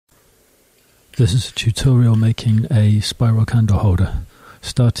This is a tutorial making a spiral candle holder,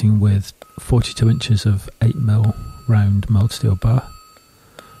 starting with 42 inches of 8mm round mild steel bar.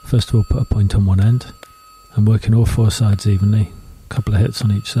 First of all, put a point on one end and working all four sides evenly, a couple of hits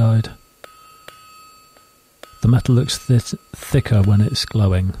on each side. The metal looks thicker when it's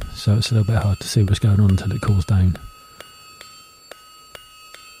glowing, so it's a little bit hard to see what's going on until it cools down.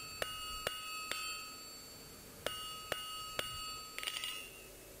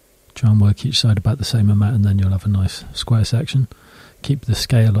 Try and work each side about the same amount and then you'll have a nice square section. Keep the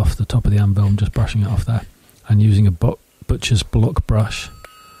scale off the top of the anvil and just brushing it off there, and using a butcher's block brush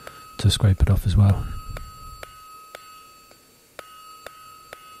to scrape it off as well.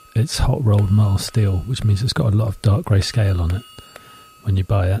 It's hot rolled mild steel, which means it's got a lot of dark grey scale on it when you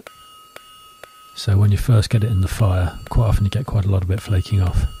buy it. So when you first get it in the fire, quite often you get quite a lot of it flaking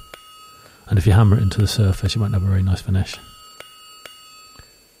off. And if you hammer it into the surface, you won't have a very nice finish.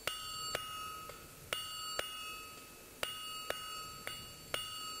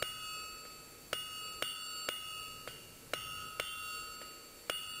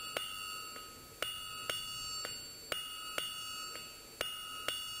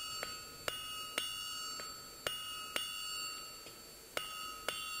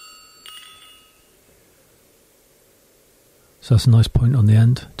 So that's a nice point on the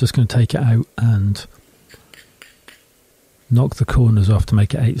end. Just going to take it out and knock the corners off to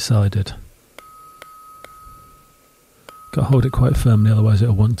make it 8-sided. Got to hold it quite firmly, otherwise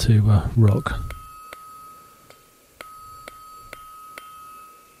it'll want to rock.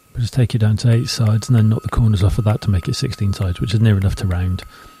 But just take it down to 8 sides and then knock the corners off of that to make it 16 sides, which is near enough to round.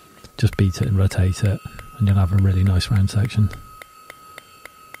 Just beat it and rotate it and you'll have a really nice round section.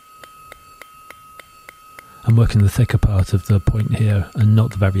 I'm working the thicker part of the point here and not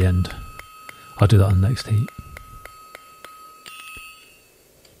the very end. I'll do that on the next heat.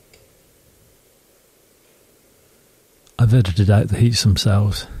 I've edited out the heats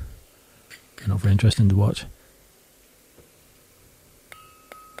themselves. They're not very interesting to watch.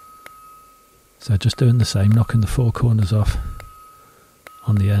 So just doing the same, knocking the 4 corners off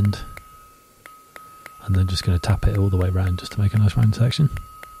on the end. And then just going to tap it all the way around just to make a nice round section.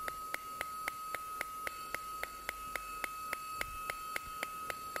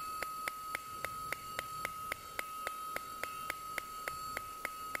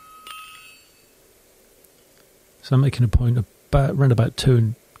 So I'm making a point around about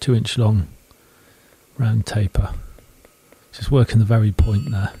 2 inch long round taper. Just working the very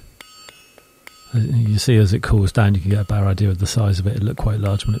point there. You see as it cools down you can get a better idea of the size of it. It looked quite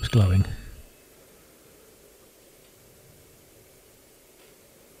large when it was glowing.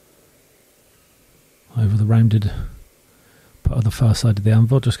 Over the rounded part of the far side of the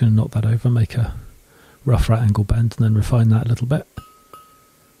anvil, just going to knock that over, make a rough right angle bend and then refine that a little bit.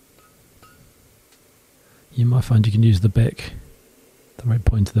 You might find you can use the bic, the right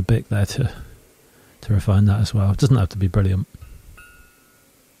point of the bic there to refine that as well. It doesn't have to be brilliant.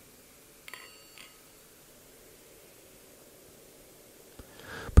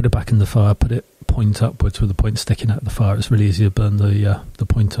 Put it back in the fire, put it point upwards with the point sticking out of the fire. It's really easy to burn the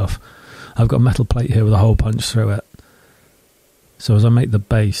point off. I've got a metal plate here with a hole punched through it. So as I make the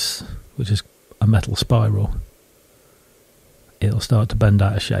base, which is a metal spiral, it'll start to bend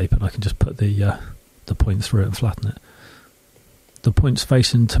out of shape and I can just put the point through it and flatten it. The point's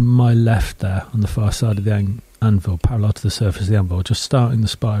facing to my left there on the far side of the anvil, parallel to the surface of the anvil, just starting the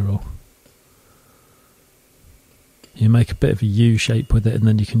spiral. You make a bit of a U shape with it and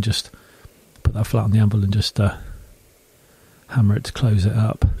then you can just put that flat on the anvil and just hammer it to close it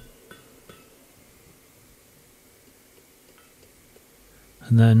up.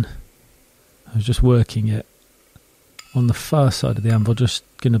 And then I was just working it on the far side of the anvil, just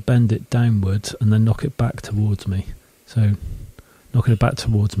going to bend it downwards and then knock it back towards me. So knocking it back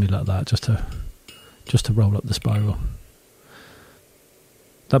towards me like that, just to roll up the spiral.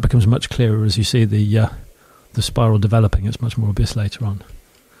 That becomes much clearer as you see the spiral developing. It's much more obvious later on.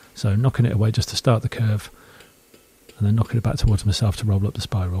 So knocking it away just to start the curve, and then knocking it back towards myself to roll up the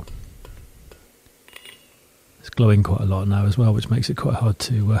spiral. It's glowing quite a lot now as well, which makes it quite hard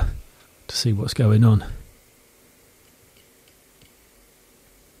to see what's going on.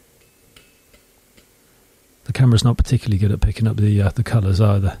 The camera's not particularly good at picking up the colours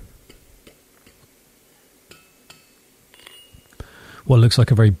either. What looks like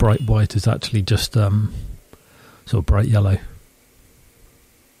a very bright white is actually just sort of bright yellow.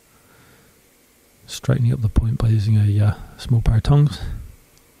 Straightening up the point by using a small pair of tongs.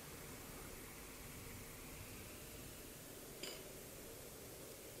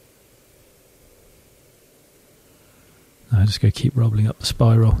 Now I'm just going to keep rolling up the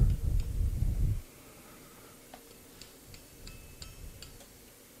spiral.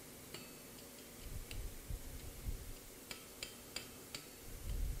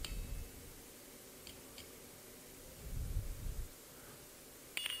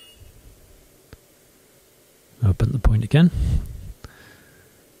 I've bent the point again.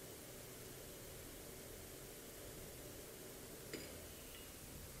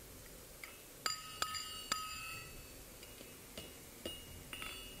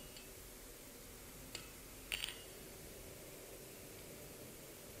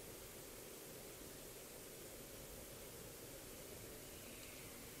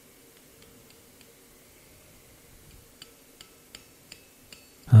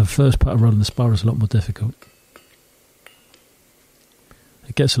 The first part of rolling the spiral is a lot more difficult.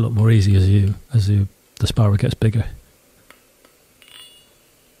 It gets a lot more easy as the spiral gets bigger.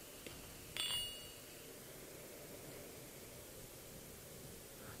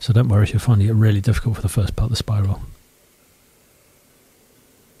 So don't worry if you're finding it really difficult for the first part of the spiral.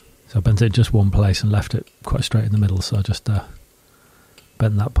 So I bent it in just one place and left it quite straight in the middle, so I just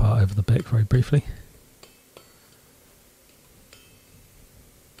bent that part over the bick very briefly.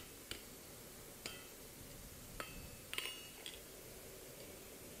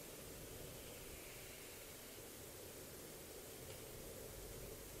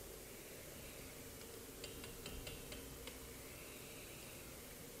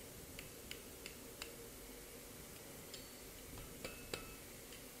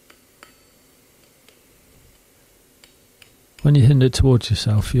 When you're hitting it towards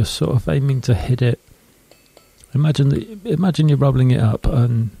yourself, you're sort of aiming to hit it. Imagine you're rolling it up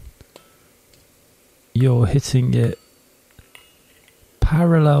and you're hitting it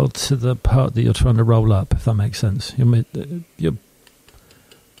parallel to the part that you're trying to roll up, if that makes sense. You're bent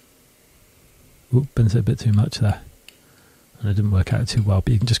it a bit too much there, and it didn't work out too well,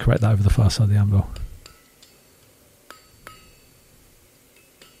 but you can just correct that over the far side of the anvil.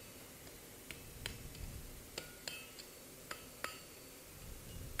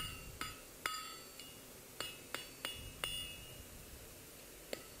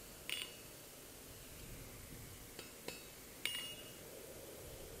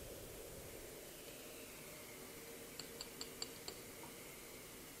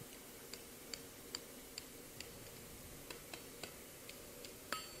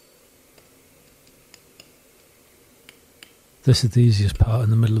 This is the easiest part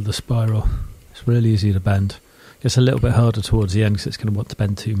in the middle of the spiral. It's really easy to bend. It gets a little bit harder towards the end because it's going to want to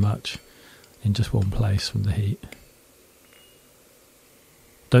bend too much in just one place from the heat.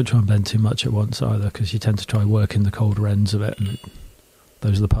 Don't try and bend too much at once either, because you tend to try working the colder ends of it, and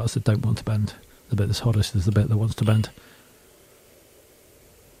those are the parts that don't want to bend. The bit that's hottest is the bit that wants to bend.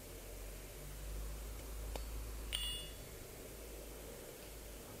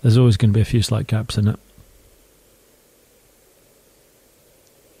 There's always going to be a few slight gaps in it.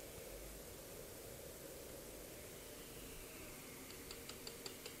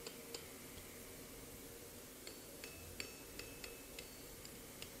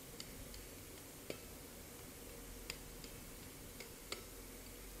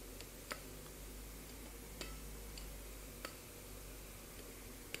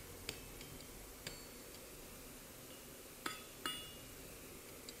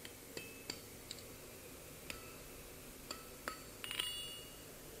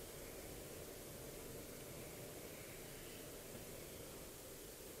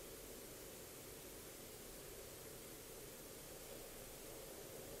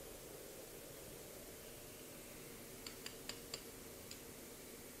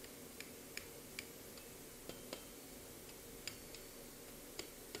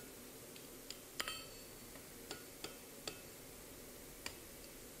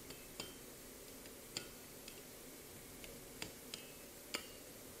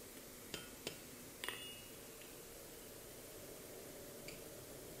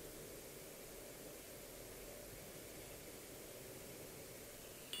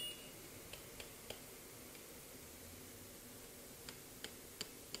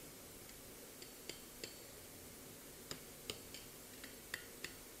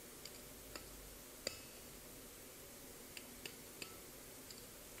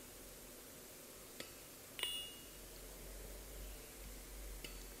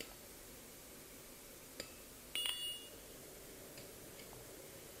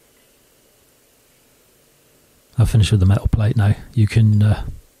 I've finished with the metal plate now. You can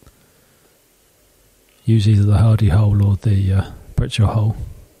use either the Hardy hole or the Pritchard hole,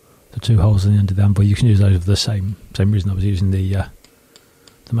 the two holes in the end of the anvil. You can use those for the same reason I was using the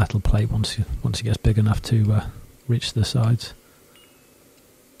metal plate once it gets big enough to reach the sides.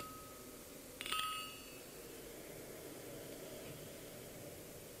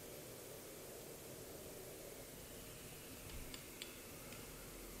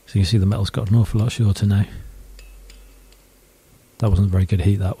 So you can see the metal's got an awful lot shorter now. That wasn't very good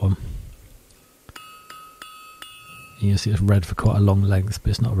heat, that one. You can see it's red for quite a long length, but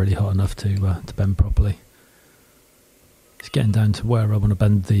it's not really hot enough to bend properly. It's getting down to where I want to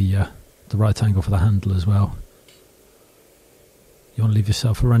bend the right angle for the handle as well. You want to leave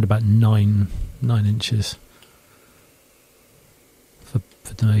yourself around about 9 inches for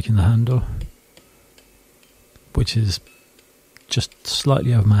making the handle, which is just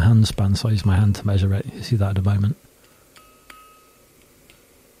slightly over my hand span, so I use my hand to measure it. You see that at the moment.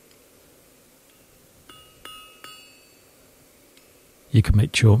 You can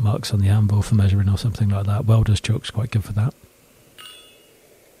make chalk marks on the anvil for measuring or something like that. Welder's chalk's quite good for that.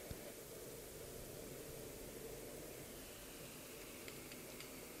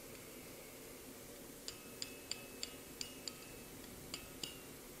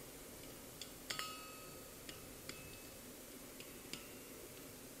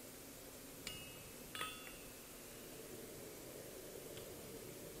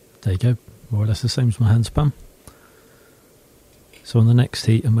 There you go, more or less the same as my hand span. So on the next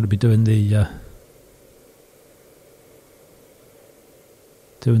heat I'm going to be doing the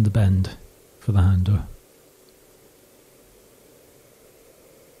bend for the handle.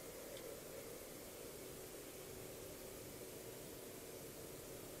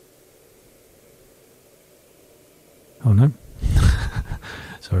 Oh no,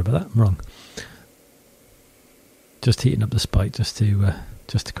 sorry about that, I'm wrong. Just heating up the spike just to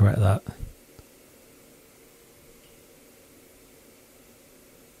correct that.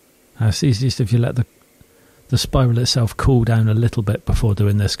 It's easiest if you let the spiral itself cool down a little bit before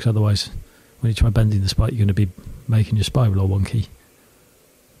doing this, because otherwise when you try bending the spike you're going to be making your spiral all wonky.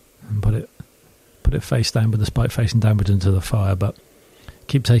 And put it face down with the spike facing downwards into the fire, but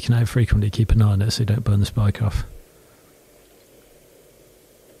keep taking it out frequently, keep an eye on it so you don't burn the spike off.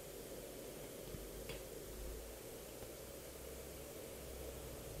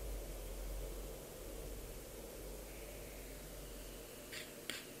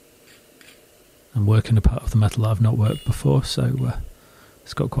 I'm working a part of the metal that I've not worked before, so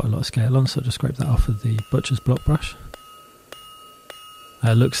it's got quite a lot of scale on, so I'll just scrape that off with the butcher's block brush.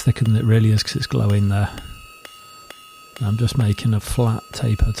 It looks thicker than it really is because it's glowing there. I'm just making a flat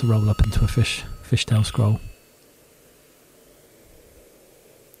taper to roll up into a fishtail scroll.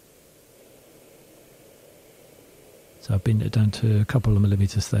 So I've beaten it down to a couple of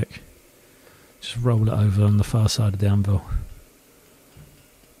millimetres thick. Just roll it over on the far side of the anvil.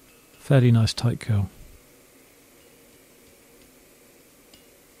 Fairly nice tight curl.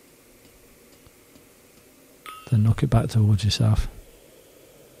 Then knock it back towards yourself,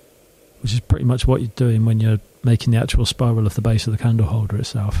 which is pretty much what you're doing when you're making the actual spiral of the base of the candle holder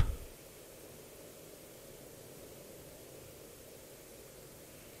itself.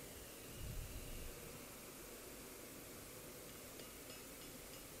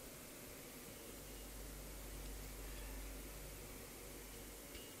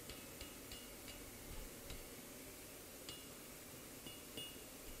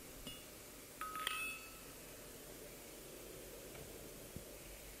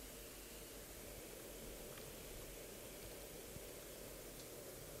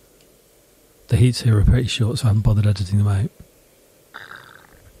 The heats here are pretty short, so I haven't bothered editing them out.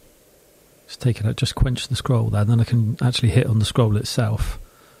 Just take it out, just quench the scroll there, and then I can actually hit on the scroll itself.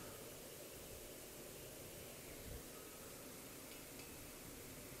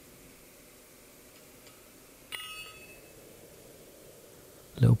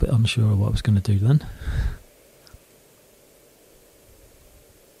 A little bit unsure of what I was going to do then.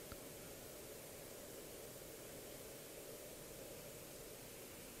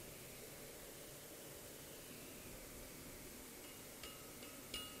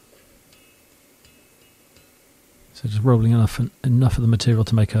 So just rolling enough of the material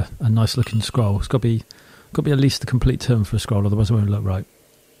to make a nice looking scroll. It's got to be at least the complete turn for a scroll, otherwise it won't look right.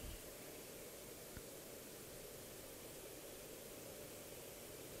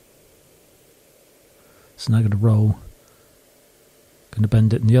 So now I'm going to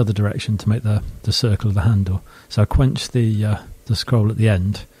bend it in the other direction to make the circle of the handle. So I quench the scroll at the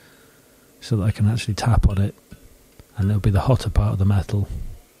end so that I can actually tap on it, and it'll be the hotter part of the metal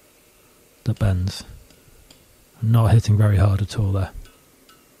that bends. I'm not hitting very hard at all there.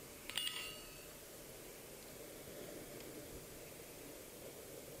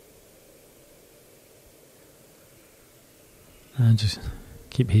 And just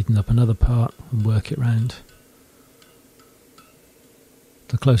keep heating up another part and work it round.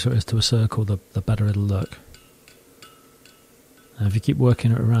 The closer it is to a circle, the better it'll look. And if you keep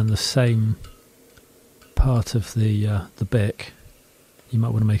working it around the same part of the bick, you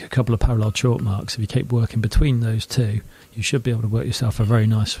might want to make a couple of parallel chalk marks. If you keep working between those two, you should be able to work yourself a very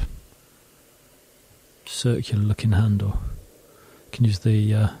nice circular looking handle. You can use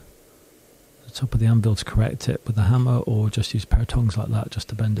the top of the anvil to correct it with a hammer, or just use a pair of tongs like that just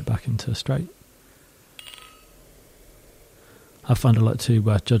to bend it back into straight. I find I like to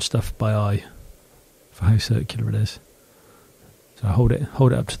judge stuff by eye for how circular it is. So I hold it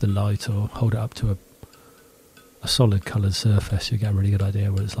up to the light, or hold it up to a solid coloured surface. You get a really good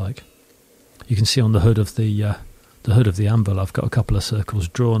idea what it's like. You can see on the hood of the anvil, I've got a couple of circles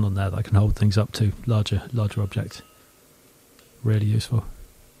drawn on there that I can hold things up to, larger objects. Really useful.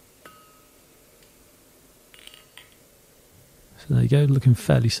 So there you go, looking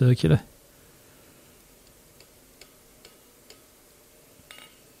fairly circular.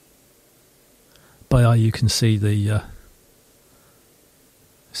 By eye you can see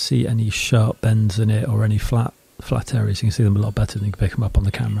see any sharp bends in it, or any flat areas. You can see them a lot better than you can pick them up on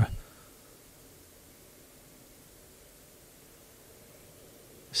the camera.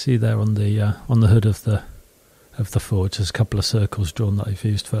 See there on the hood of the forge, there's a couple of circles drawn that I've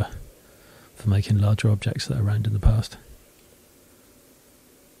used for making larger objects that are around in the past.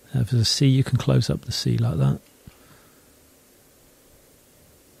 If there's a C, you can close up the C like that.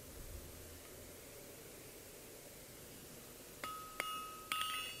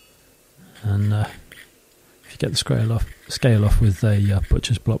 And if you get the scale off with a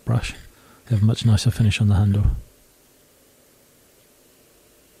butcher's block brush, you have a much nicer finish on the handle.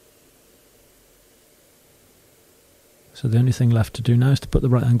 So the only thing left to do now is to put the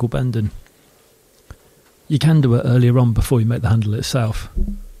right angle bend in. You can do it earlier on before you make the handle itself.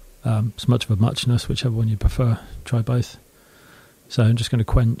 It's much of a muchness, whichever one you prefer. Try both. So I'm just going to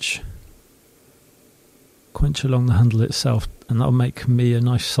quench along the handle itself, and that'll make me a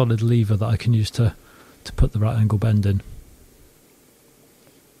nice solid lever that I can use to put the right angle bend in.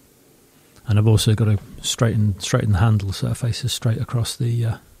 And I've also got to straighten the handle so it faces straight across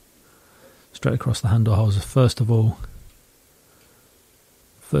the handle holes. First of all,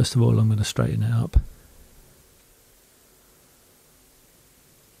 I'm going to straighten it up.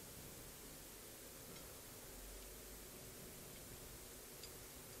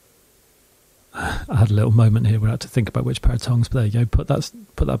 I had a little moment here where I had to think about which pair of tongs, but there you go. Put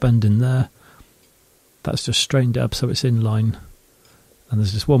that bend in there. That's just straightened it up so it's in line. And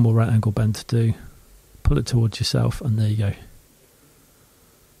there's just one more right angle bend to do. Pull it towards yourself, and there you go.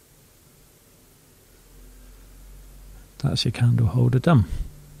 That's your candle holder done.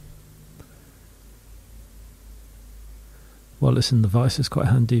 While it's in the vise, it's quite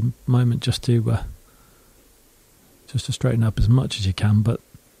a handy moment just to straighten up as much as you can, but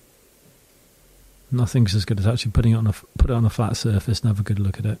nothing's as good as actually put it on a flat surface and have a good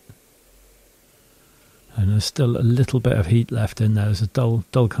look at it. And there's still a little bit of heat left in there. There's a dull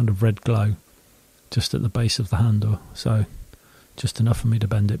kind of red glow just at the base of the handle, so just enough for me to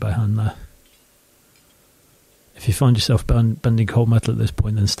bend it by hand there. If you find yourself bending cold metal at this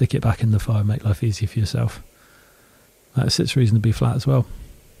point, then stick it back in the fire and make life easy for yourself. That sits reasonably flat as well.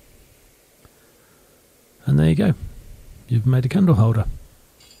 And there you go. You've made a candle holder.